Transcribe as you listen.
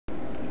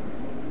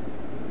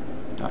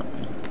Stop.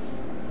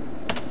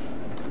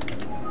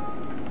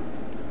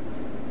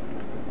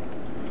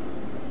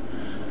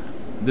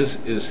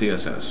 This is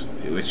CSS,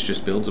 which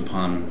just builds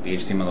upon the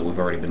HTML that we've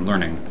already been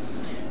learning.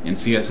 In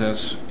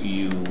CSS,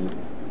 you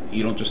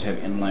don't just have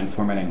inline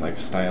formatting like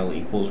style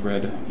equals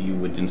red. You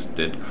would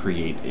instead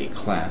create a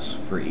class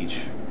for each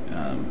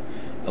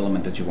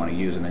element that you want to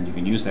use, and then you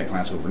can use that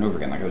class over and over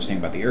again. Like I was saying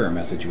about the error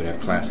message, you would have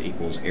class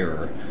equals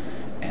error,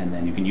 and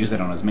then you can use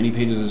that on as many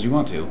pages as you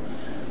want to,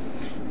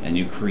 and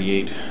you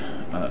create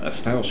a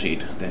style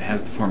sheet that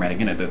has the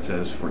formatting in it that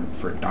says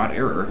for dot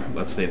error,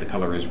 let's say the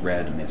color is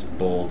red and it's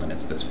bold and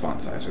it's this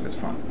font size or this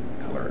font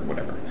color or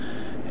whatever,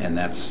 and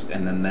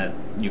then that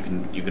you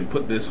can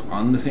put this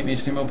on the same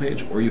HTML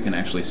page, or you can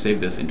actually save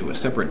this into a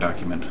separate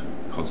document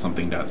called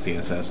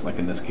something.css. Like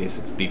in this case,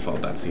 it's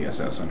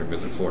default.css under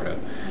Visit Florida,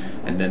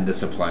 and then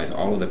this applies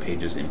all of the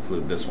pages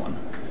include this one,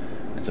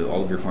 and so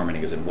all of your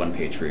formatting is in one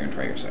page for your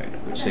entire site,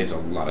 which saves a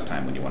lot of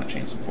time when you want to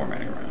change some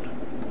formatting around.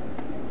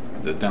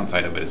 The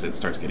downside of it is it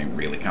starts getting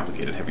really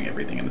complicated having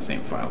everything in the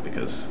same file,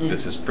 because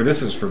this is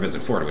for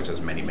Visit Florida, which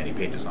has many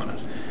pages on it.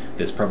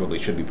 This probably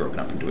should be broken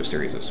up into a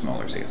series of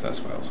smaller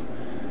CSS files.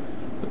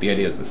 But the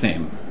idea is the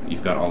same.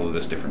 You've got all of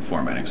this different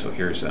formatting. So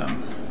here's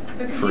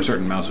for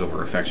certain mouse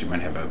over effects, you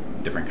might have a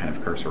different kind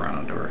of cursor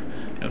on it, or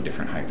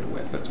different height or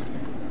width, that sort of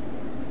thing.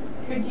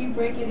 Could you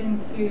break it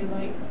into,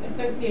 like,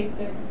 associate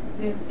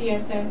the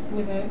CSS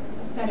with a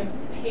set of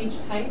page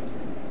types?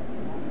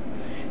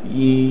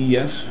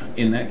 Yes,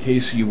 in that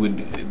case you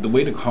would, the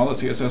way to call a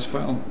CSS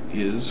file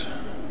is,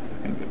 if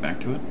I can get back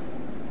to it.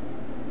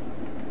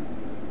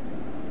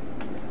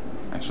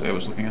 Actually, I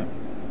was looking at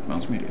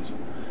Mouse Media's.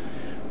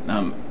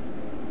 I'll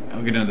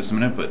get into this in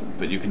a minute,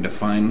 but you can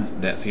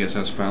define that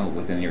CSS file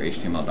within your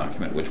HTML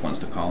document, which ones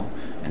to call,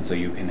 and so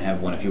you can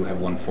have one, if you have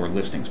one for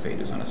listings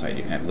pages on a site,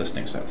 you can have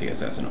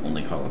listings.css and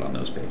only call it on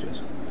those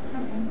pages,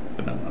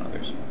 but not on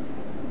others.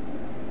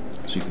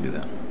 So you can do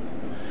that.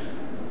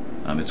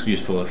 It's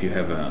useful if you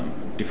have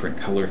different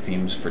color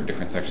themes for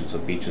different sections, so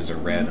beaches are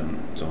red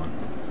and so on.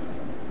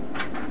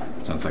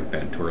 Sounds like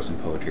bad tourism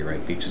poetry,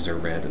 right? Beaches are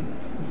red and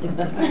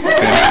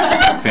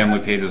family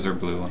pages are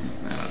blue.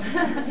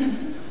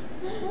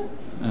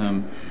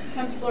 And,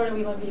 Come to Florida,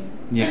 we love you.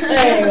 Yes.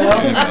 There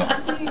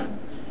you go.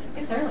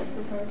 It's early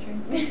for poetry.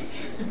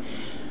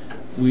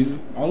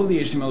 All of the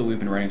HTML that we've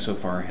been writing so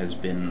far has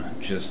been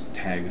just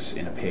tags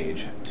in a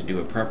page. To do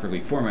a properly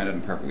formatted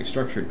and properly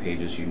structured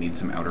pages, you need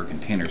some outer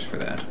containers for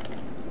that.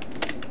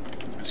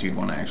 So you'd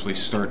want to actually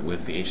start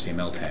with the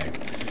HTML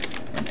tag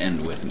and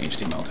end with an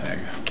HTML tag.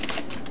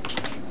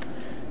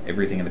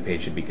 Everything in the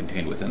page should be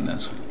contained within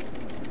this.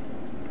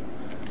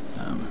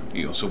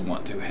 You also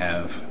want to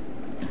have,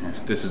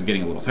 this is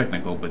getting a little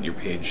technical, but your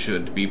page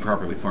should be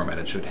properly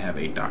formatted, should have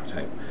a doc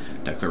type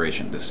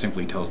declaration. This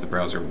simply tells the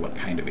browser what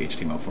kind of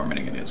HTML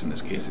formatting it is. In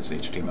this case, it's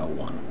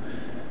HTML1.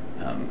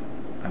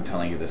 I'm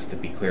telling you this to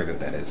be clear that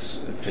that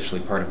is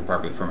officially part of a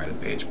properly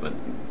formatted page, but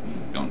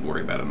don't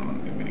worry about it.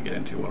 I'm going to get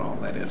into what all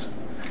that is.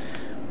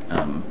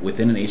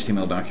 Within an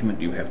HTML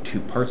document, you have two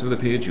parts of the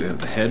page. You have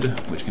the head,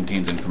 which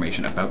contains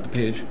information about the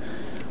page.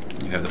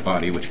 You have the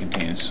body, which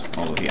contains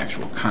all of the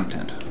actual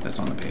content that's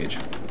on the page.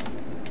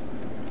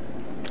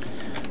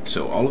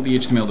 So all of the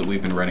HTML that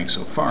we've been writing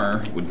so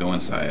far would go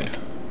inside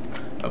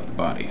of the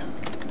body.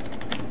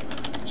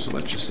 So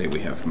let's just say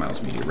we have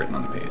Mouse Media written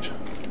on the page.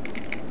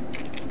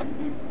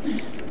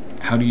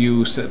 How do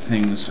you set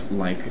things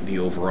like the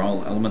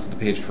overall elements of the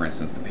page, for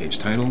instance the page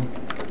title?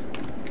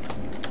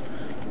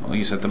 Well,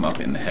 you set them up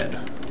in the head.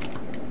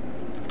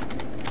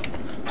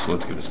 So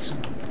let's give this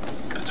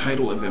a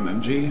title of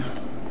MMG.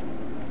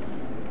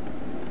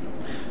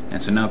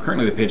 And so now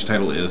currently the page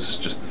title is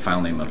just the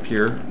file name up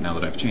here. Now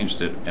that I've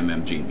changed it,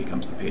 MMG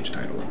becomes the page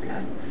title up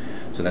here.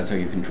 So that's how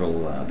you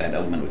control that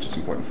element, which is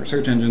important for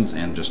search engines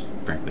and just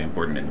frankly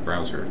important in the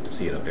browser to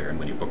see it up there and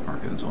when you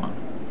bookmark it and so on.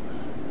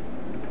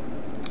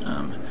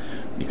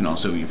 You can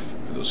also,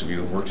 for those of you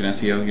who have worked in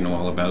SEO, you know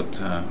all about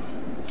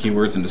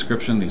keywords and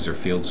description. These are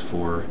fields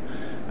for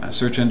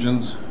search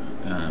engines.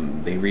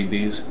 They read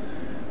these.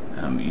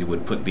 You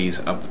would put these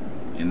up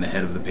in the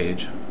head of the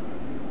page.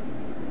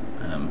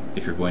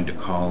 If you're going to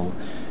call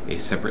a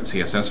separate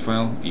CSS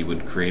file, you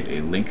would create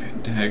a link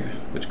tag,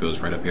 which goes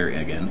right up here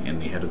again in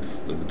the head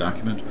of the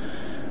document,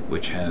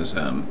 which has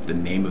the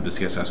name of the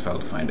CSS file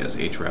defined as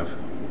href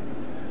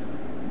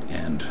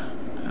and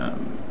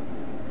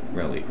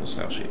rel equals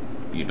style sheet.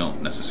 You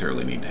don't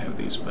necessarily need to have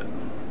these, but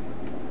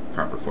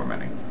proper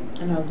formatting.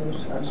 And all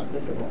those are not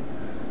visible,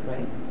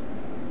 right?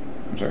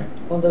 I'm sorry?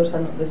 All those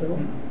are not visible?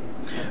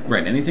 Okay.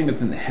 Right, anything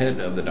that's in the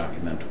head of the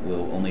document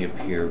will only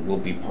appear,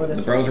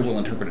 the browser will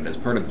interpret it as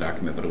part of the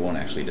document, but it won't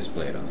actually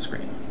display it on the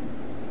screen.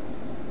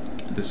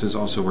 This is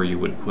also where you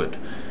would put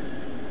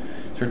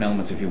certain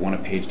elements if you want a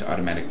page to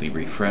automatically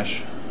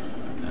refresh.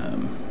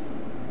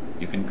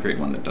 You can create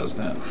one that does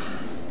that.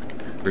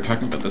 We were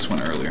talking about this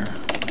one earlier,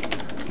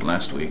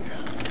 last week.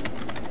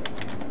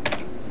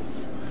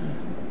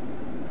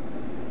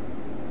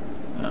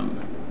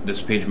 This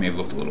page may have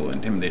looked a little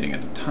intimidating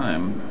at the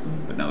time,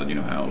 but now that you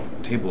know how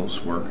tables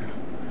work,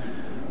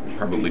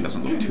 probably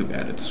doesn't look too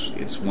bad.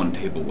 It's one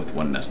table with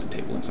one nested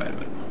table inside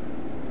of it.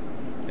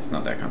 It's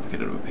not that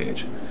complicated of a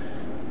page.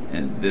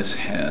 And this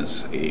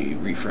has a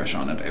refresh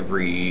on it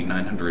every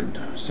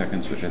 900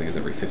 seconds, which I think is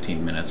every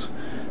 15 minutes.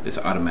 This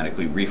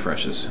automatically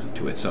refreshes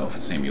to itself, the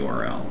same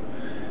URL.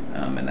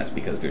 And that's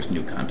because there's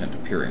new content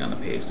appearing on the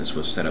page. This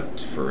was set up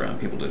for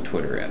people to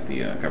Twitter at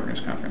the Governors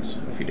Conference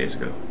a few days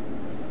ago.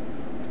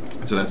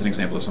 So that's an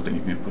example of something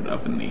you can put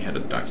up in the head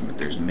of the document.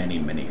 There's many,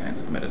 many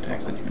kinds of meta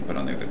text that you can put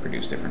on there that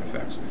produce different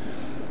effects.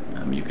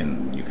 You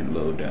can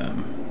load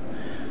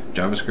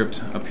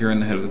JavaScript up here in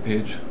the head of the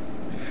page.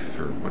 If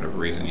for whatever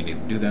reason you need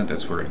to do that,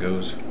 that's where it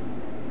goes.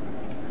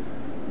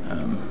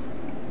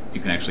 You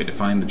can actually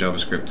define the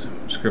JavaScript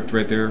script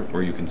right there,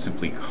 or you can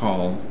simply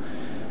call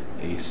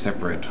a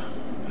separate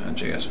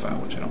JS file,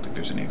 which I don't think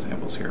there's any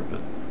examples here,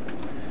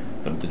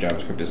 but the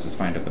JavaScript is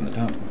defined up in the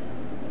top.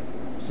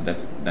 So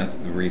that's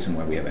the reason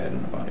why we have a head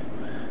and a body.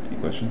 Any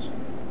questions?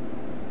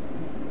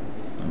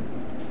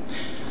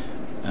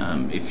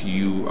 If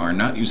you are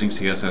not using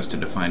CSS to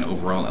define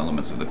overall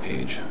elements of the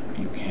page,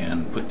 you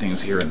can put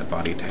things here in the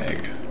body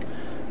tag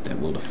that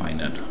will define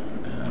it.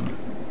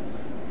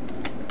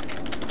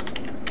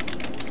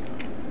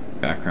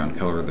 Background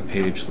color of the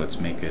page, let's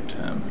make it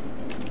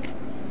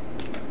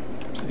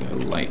say a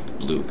light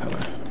blue color.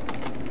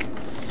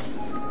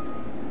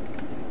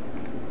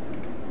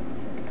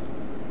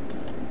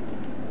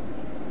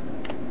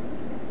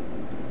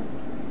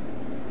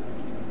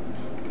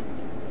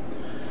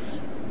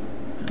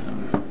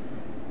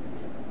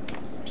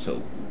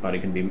 So body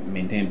can be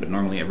maintained, but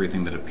normally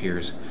everything that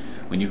appears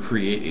when you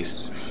create a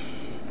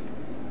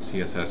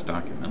CSS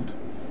document,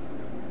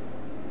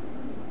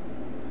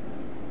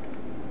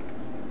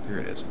 here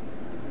it is.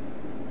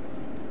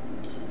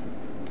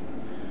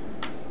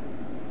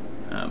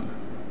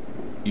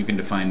 You can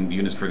define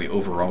units for the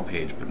overall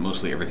page, but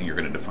mostly everything you're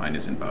going to define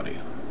is in body.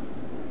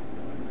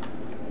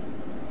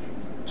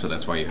 So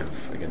that's why you have,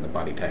 again, the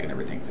body tag and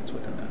everything fits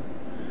within that.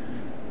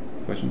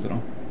 Questions at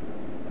all?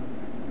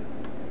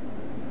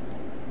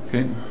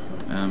 Okay.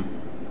 A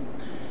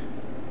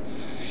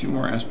few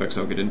more aspects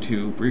I'll get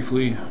into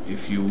briefly.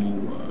 If you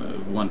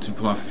want to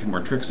pull off a few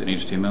more tricks in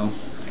HTML,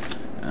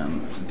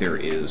 there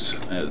is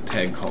a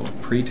tag called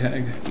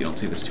pre-tag. You don't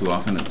see this too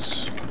often.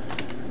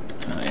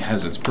 It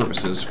has its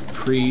purposes.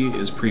 Pre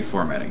is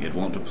pre-formatting. It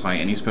won't apply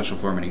any special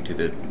formatting to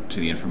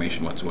the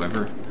information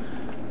whatsoever,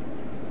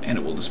 and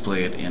it will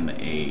display it in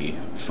a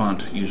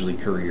font, usually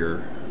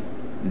Courier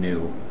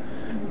New,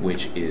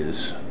 which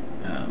is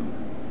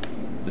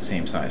the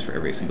same size for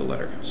every single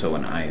letter. So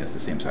an I is the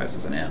same size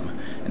as an M,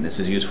 and this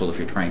is useful if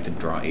you're trying to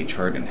draw a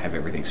chart and have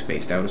everything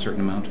spaced out a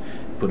certain amount.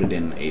 Put it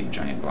in a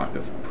giant block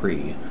of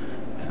pre,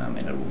 and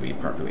it will be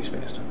properly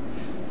spaced.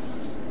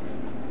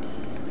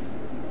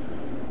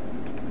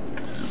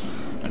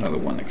 Another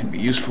one that can be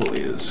useful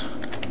is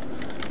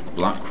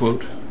block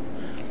quote.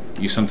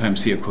 You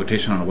sometimes see a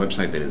quotation on a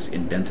website that is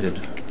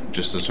indented,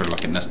 just as sort of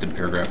like a nested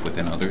paragraph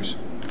within others.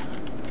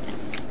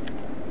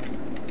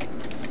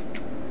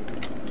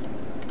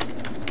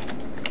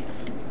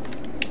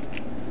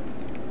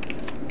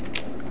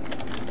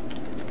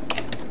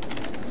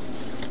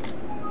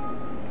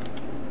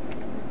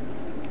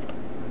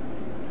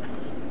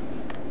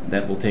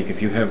 That will take,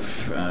 if you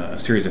have a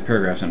series of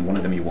paragraphs and one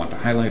of them you want to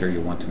highlight or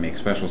you want to make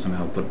special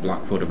somehow, put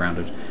block quote around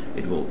it,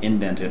 it will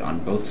indent it on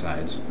both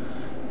sides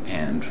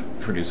and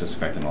produce this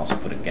effect, and also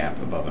put a gap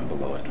above and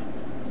below it,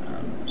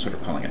 sort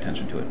of calling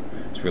attention to it.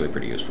 It's really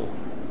pretty useful.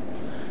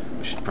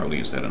 We should probably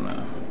use that in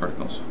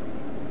articles.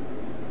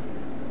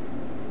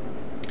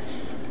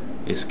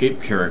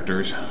 Escape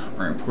characters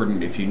are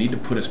important if you need to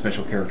put a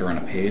special character on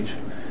a page.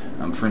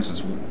 For instance,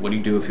 what do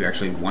you do if you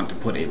actually want to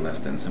put a less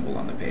than symbol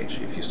on the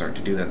page? If you start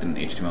to do that, then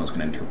HTML is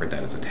going to interpret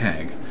that as a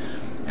tag.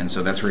 And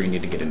so that's where you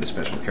need to get into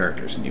special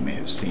characters, and you may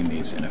have seen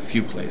these in a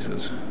few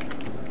places.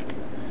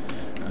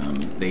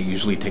 They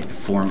usually take the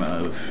form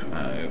of,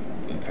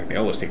 in fact they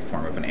always take the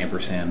form of an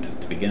ampersand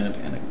to begin it,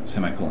 and a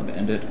semicolon to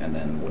end it, and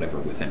then whatever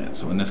within it.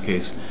 So in this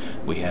case,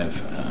 we have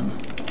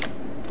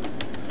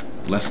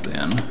less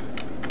than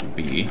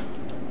b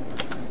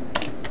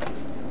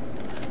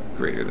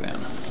greater than.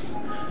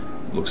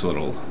 Looks a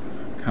little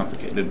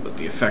complicated, but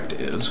the effect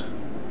is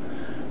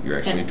you're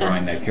actually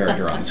drawing that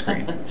character on the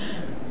screen.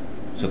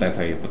 So that's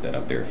how you put that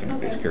up there if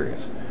anybody's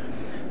curious.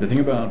 The thing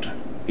about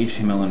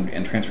HTML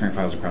and transferring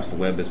files across the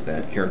web is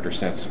that character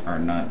sets are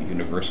not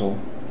universal,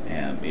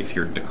 and if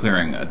you're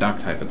declaring a doc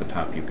type at the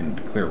top, you can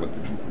declare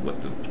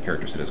what the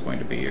character set is going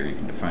to be, or you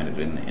can define it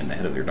in the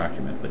head of your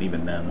document, but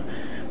even then,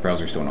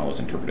 browsers don't always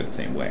interpret it the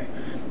same way.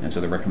 And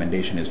so the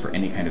recommendation is for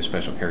any kind of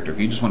special character, if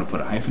you just want to put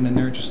a hyphen in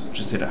there, just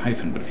hit a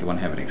hyphen, but if you want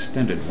to have an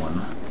extended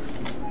one...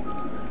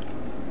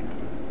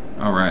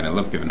 Alright, I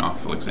love giving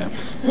awful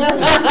examples.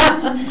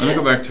 Let me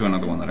go back to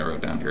another one that I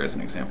wrote down here as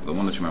an example, the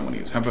one that you might want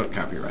to use. How about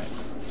copyright?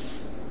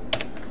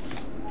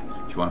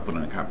 If you want to put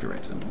in a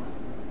copyright symbol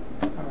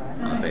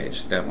on the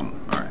page, that one,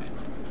 alright.